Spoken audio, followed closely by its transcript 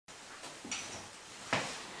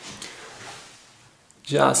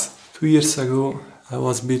Just 2 years ago I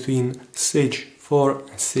was between stage 4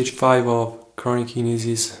 and stage 5 of chronic kidney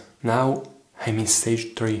disease. Now I'm in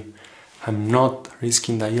stage 3. I'm not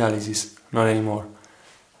risking dialysis, not anymore.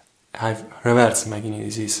 I've reversed my kidney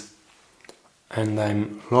disease and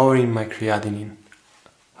I'm lowering my creatinine.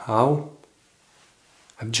 How?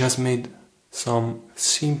 I've just made some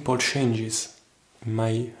simple changes in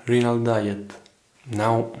my renal diet.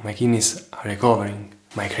 Now my kidneys are recovering,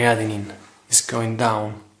 my creatinine is going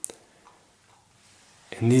down,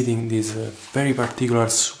 and eating this very particular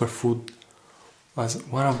superfood was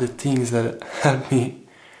one of the things that helped me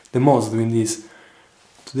the most doing this.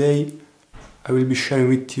 Today I will be sharing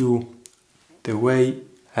with you the way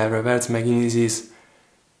I reversed my kidney disease.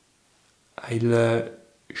 I'll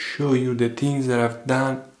show you the things that I've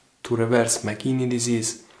done to reverse my kidney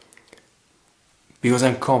disease, because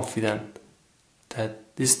I'm confident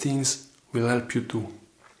that these things will help you too.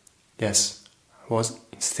 Yes, I was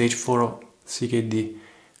in stage 4 of CKD.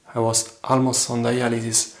 I was almost on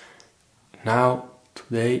dialysis. Now,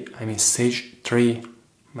 today, I'm in stage 3.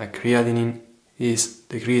 My creatinine is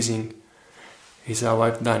decreasing. Is how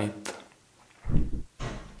I've done it.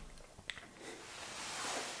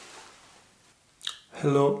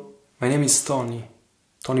 Hello, my name is Tony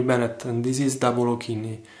Benneth, and this is Double O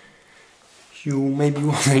Kidney. You may be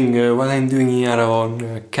wondering what I'm doing here on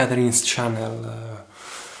Catherine's channel.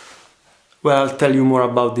 Well, I'll tell you more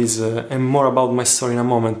about this and more about my story in a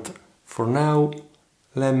moment. For now,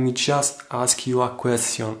 let me just ask you a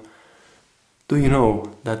question. Do you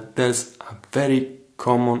know that there's a very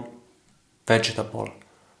common vegetable,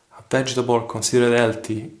 a vegetable considered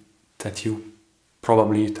healthy, that you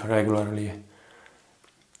probably eat regularly,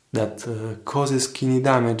 that causes kidney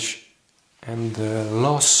damage and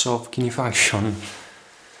loss of kidney function?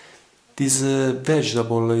 This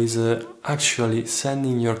vegetable is actually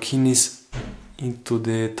sending your kidneys into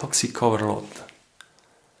the toxic overload.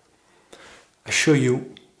 I'll show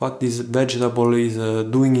you what this vegetable is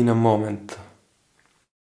doing in a moment.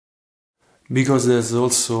 Because there's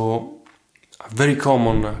also a very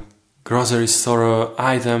common grocery store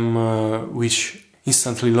item which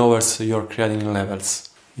instantly lowers your creatinine levels.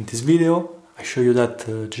 In this video I show you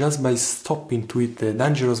that just by stopping to eat the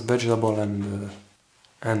dangerous vegetable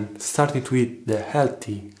and starting to eat the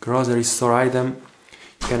healthy grocery store item,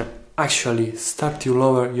 you can actually start to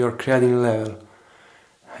lower your creatinine level.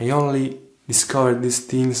 I only discovered these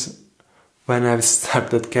things when I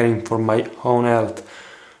started caring for my own health.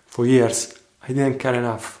 For years I didn't care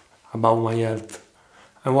enough about my health.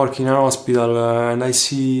 I work in a hospital and I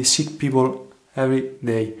see sick people every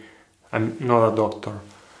day. I'm not a doctor.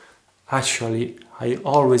 Actually, I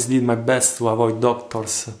always did my best to avoid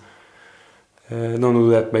doctors. Don't do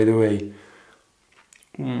that, by the way.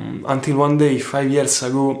 Until one day, 5 years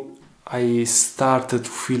ago, I started to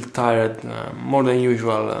feel tired, more than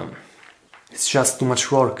usual. It's just too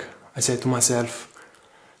much work. I said to myself,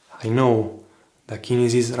 I know that kidney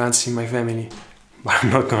disease runs in my family, but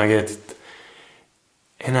I'm not gonna get it.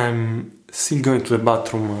 And I'm still going to the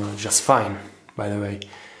bathroom just fine, by the way.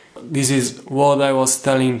 This is what I was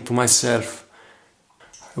telling to myself.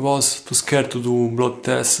 I was too scared to do blood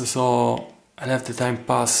tests, so I let the time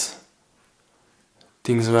pass.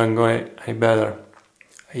 Things weren't going any better.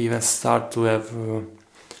 I even started to have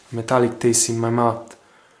metallic taste in my mouth.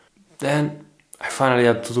 Then I finally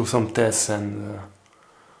had to do some tests and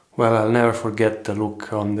well, I'll never forget the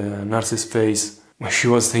look on the nurse's face when she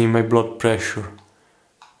was taking my blood pressure.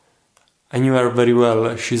 I knew her very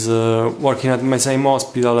well. She's working at my same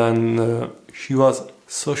hospital and she was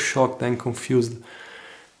so shocked and confused.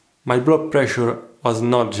 My blood pressure was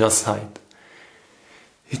not just high.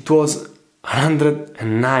 It was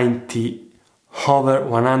 190 over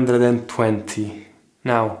 120.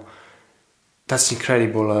 Now, that's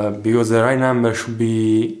incredible because the right number should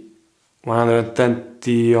be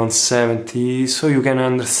 120 on 70, so you can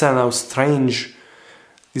understand how strange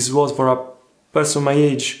this was for a person my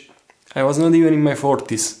age. I was not even in my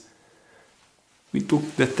 40s. We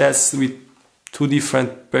took the test with 2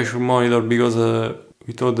 different pressure monitors because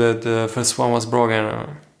we thought that the first one was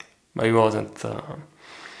broken, but it wasn't.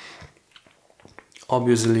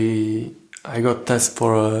 Obviously, I got tested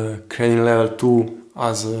for creatinine level 2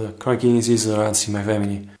 as chronic kidney disease runs in my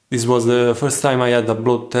family. This was the first time I had a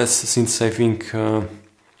blood test since I think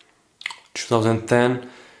 2010.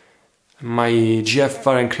 My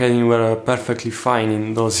GFR and creatinine were perfectly fine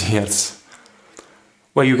in those years.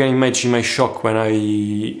 Well, you can imagine my shock when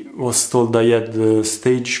I was told I had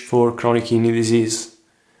stage 4 chronic kidney disease.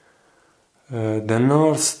 The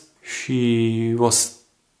nurse, she was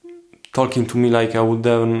talking to me like I would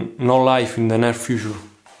have no life in the near future.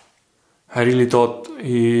 I really thought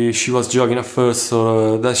she was joking at first,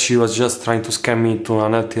 or that she was just trying to scam me into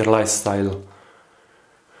an healthier lifestyle.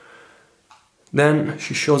 Then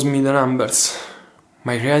she shows me the numbers.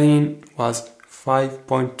 My creatinine was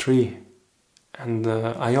 5.3 and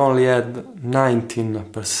I only had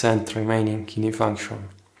 19% remaining kidney function.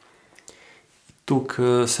 It took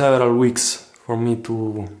several weeks for me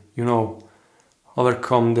to,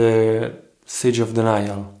 overcome the stage of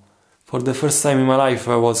denial. For the first time in my life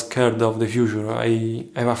I was scared of the future. I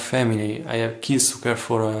have a family, I have kids to care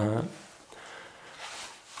for.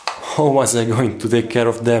 How was I going to take care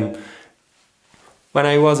of them when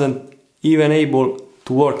I wasn't even able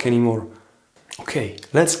to work anymore? Okay,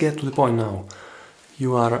 let's get to the point now.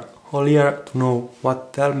 You are all here to know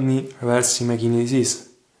what helped me reversing my kidney disease.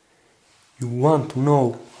 You want to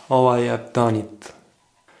know how I have done it.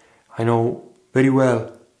 I know very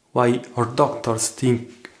well why our doctors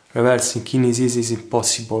think reversing kidney disease is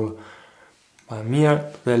impossible, but I'm here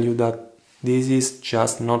to tell you that this is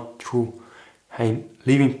just not true. I'm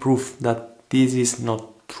living proof that this is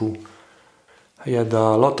not true. I had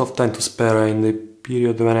a lot of time to spare in the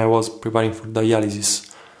period when I was preparing for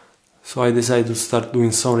dialysis, so I decided to start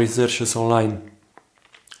doing some researches online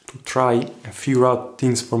to try and figure out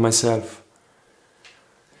things for myself.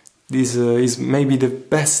 This is maybe the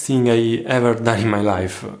best thing I ever done in my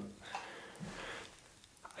life.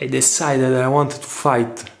 I decided that I wanted to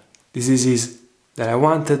fight this disease, that I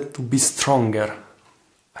wanted to be stronger.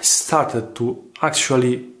 I started to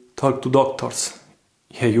actually talk to doctors.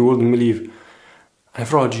 Yeah, you wouldn't believe. A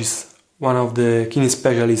nephrologist, one of the kidney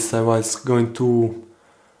specialists I was going to,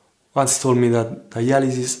 once told me that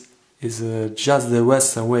dialysis is just the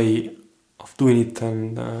Western way of doing it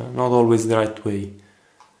and not always the right way.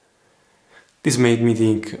 This made me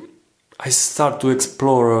think. I start to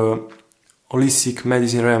explore holistic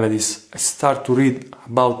medicine remedies. I start to read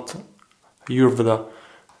about Ayurveda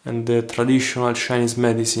and the traditional Chinese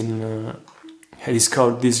medicine. I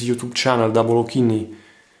discovered this YouTube channel, Double O Kidney.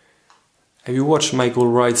 Have you watched Michael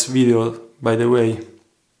Wright's videos, by the way?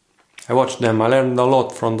 I watched them, I learned a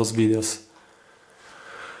lot from those videos.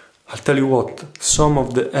 I'll tell you what, some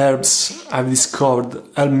of the herbs I've discovered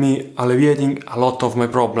help me alleviating a lot of my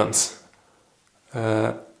problems.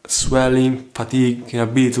 Swelling, fatigue,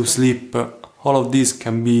 inability to sleep, all of this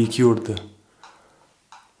can be cured.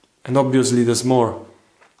 And obviously there's more.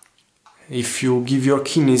 If you give your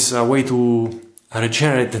kidneys a way to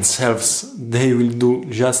regenerate themselves, they will do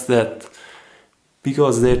just that.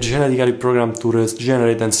 Because they're genetically programmed to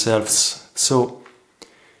regenerate themselves. So,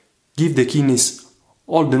 give the kidneys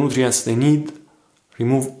all the nutrients they need,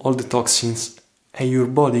 remove all the toxins, and your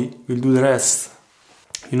body will do the rest.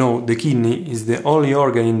 You know, the kidney is the only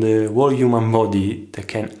organ in the whole human body that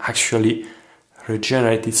can actually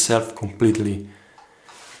regenerate itself completely.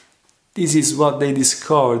 This is what they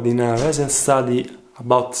discovered in a recent study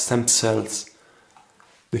about stem cells.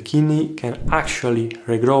 The kidney can actually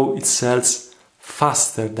regrow its cells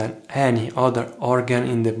faster than any other organ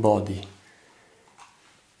in the body.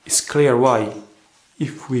 It's clear why.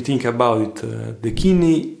 If we think about it, the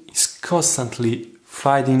kidney is constantly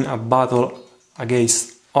fighting a battle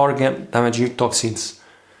against organ-damaging toxins.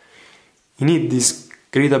 It needs this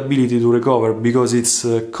great ability to recover because it's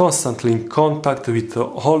constantly in contact with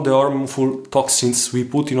all the harmful toxins we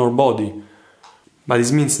put in our body. But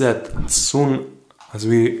this means that as soon as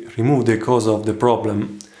we remove the cause of the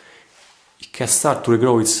problem, it can start to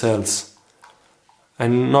regrow its cells.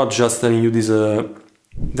 I'm not just telling you this,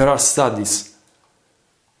 there are studies.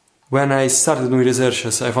 When I started doing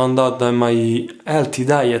researches, I found out that my healthy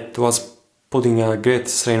diet was putting a great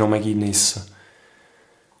strain on my kidneys.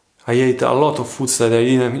 I ate a lot of foods that I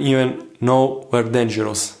didn't even know were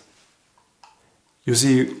dangerous. You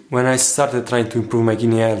see, when I started trying to improve my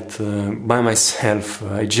kidney health by myself,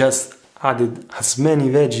 I just added as many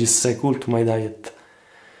veggies as I could to my diet.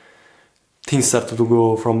 Things started to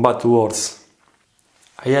go from bad to worse.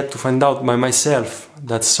 I had to find out by myself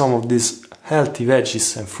that some of these healthy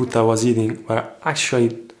veggies and fruit I was eating were actually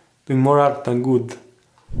doing more harm than good.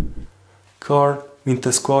 Corn,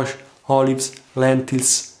 winter squash, olives,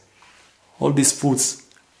 lentils, all these foods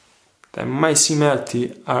that might seem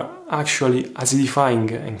healthy are actually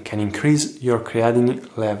acidifying and can increase your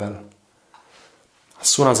creatinine level. As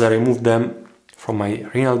soon as I removed them from my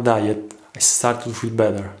renal diet, I started to feel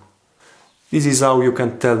better. This is how you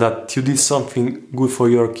can tell that you did something good for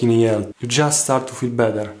your kidney health. You just start to feel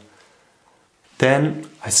better. Then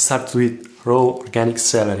I start to eat raw organic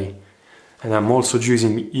celery, and I'm also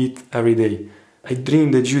juicing it every day. I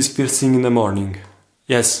drink the juice first thing in the morning.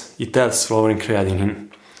 Yes, it helps lowering creatinine,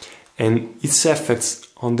 and its effects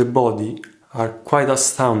on the body are quite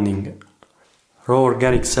astounding. Raw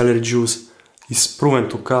organic celery juice is proven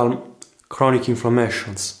to calm chronic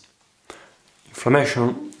inflammations.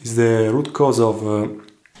 Inflammation is the root cause of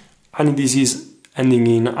any disease ending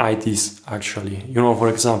in itis, actually. You know, for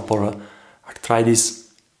example,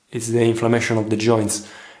 arthritis is the inflammation of the joints,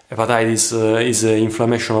 hepatitis is the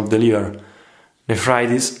inflammation of the liver,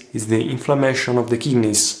 nephritis is the inflammation of the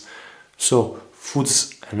kidneys. So,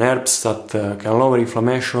 foods and herbs that can lower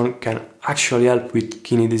inflammation can actually help with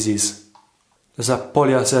kidney disease. There's a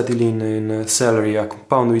polyacetylene in celery, a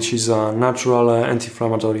compound which is a natural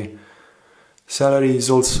anti-inflammatory. Celery is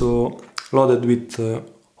also loaded with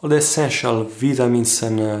all the essential vitamins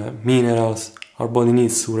and minerals our body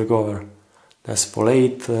needs to recover. There's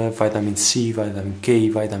folate, vitamin C, vitamin K,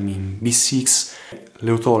 vitamin B6,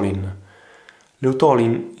 luteolin.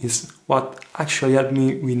 Luteolin is what actually helped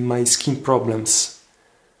me with my skin problems.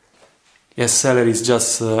 Yes, celery is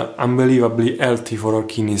just unbelievably healthy for our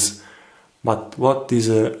kidneys, but what is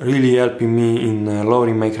really helping me in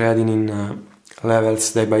lowering my creatinine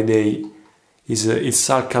levels day by day is its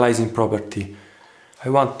alkalizing property. I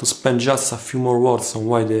want to spend just a few more words on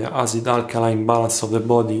why the acid-alkaline balance of the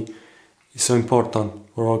body is so important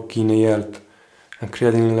for our kidney health and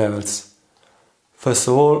creatinine levels. First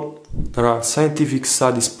of all, there are scientific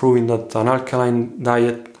studies proving that an alkaline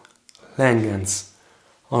diet lengthens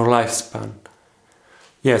our lifespan.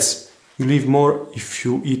 Yes, you live more if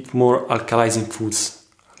you eat more alkalizing foods,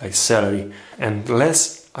 like celery, and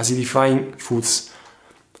less acidifying foods.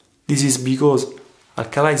 This is because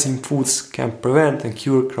alkalizing foods can prevent and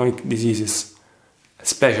cure chronic diseases,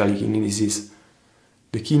 especially kidney disease.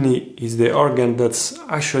 The kidney is the organ that's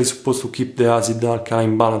actually supposed to keep the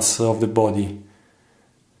acid-alkaline balance of the body.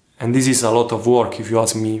 And this is a lot of work, if you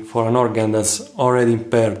ask me, for an organ that's already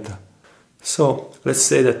impaired. So, let's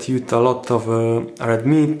say that you eat a lot of red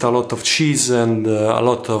meat, a lot of cheese and a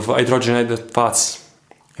lot of hydrogenated fats.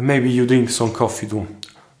 And maybe you drink some coffee too.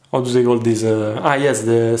 How do they call this? Yes,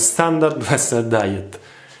 the standard Western diet.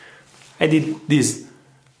 I did this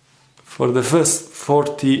for the first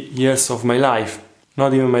 40 years of my life.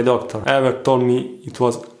 Not even my doctor ever told me it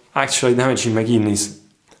was actually damaging my kidneys.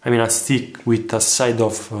 I mean, a stick with a side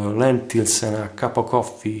of lentils and a cup of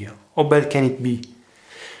coffee. How bad can it be?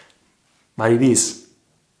 But it is.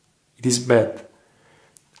 It is bad.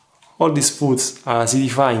 All these foods are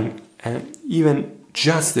acidifying, and even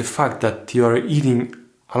just the fact that you are eating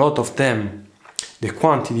a lot of them, the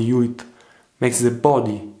quantity you eat, makes the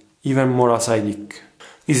body even more acidic.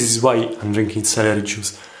 This is why I'm drinking celery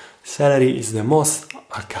juice. Celery is the most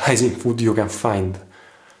alkalizing food you can find.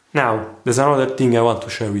 Now, there's another thing I want to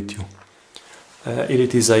share with you. Here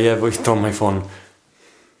it is, I have it on my phone.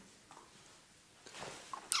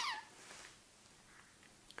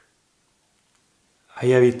 I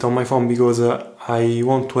have it on my phone because I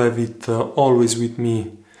want to have it always with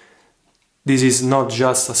me. This is not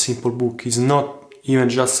just a simple book, it's not even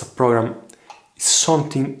just a program. It's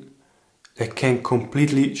something that can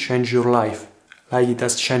completely change your life, like it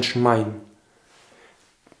has changed mine.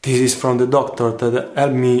 This is from the doctor that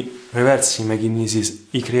helped me reversing my kidney disease.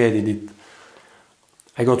 He created it.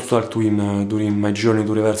 I got to talk to him during my journey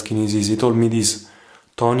to reverse kidney disease. He told me this: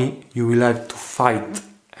 Tony, you will have to fight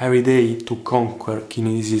every day to conquer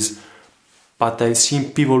kidney disease, but I've seen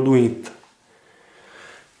people doing it.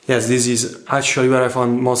 Yes, this is actually where I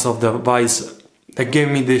found most of the advice that gave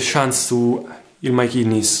me the chance to heal my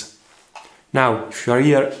kidneys. Now, if you are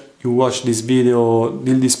here, you watch this video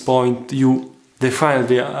till this point, you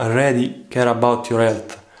definitely already care about your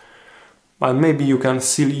health, but maybe you can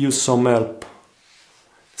still use some help.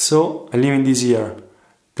 So, I'm leaving this here,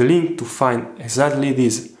 the link to find exactly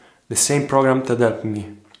this, the same program that helped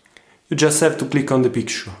me. You just have to click on the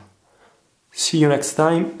picture. See you next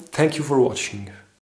time, thank you for watching.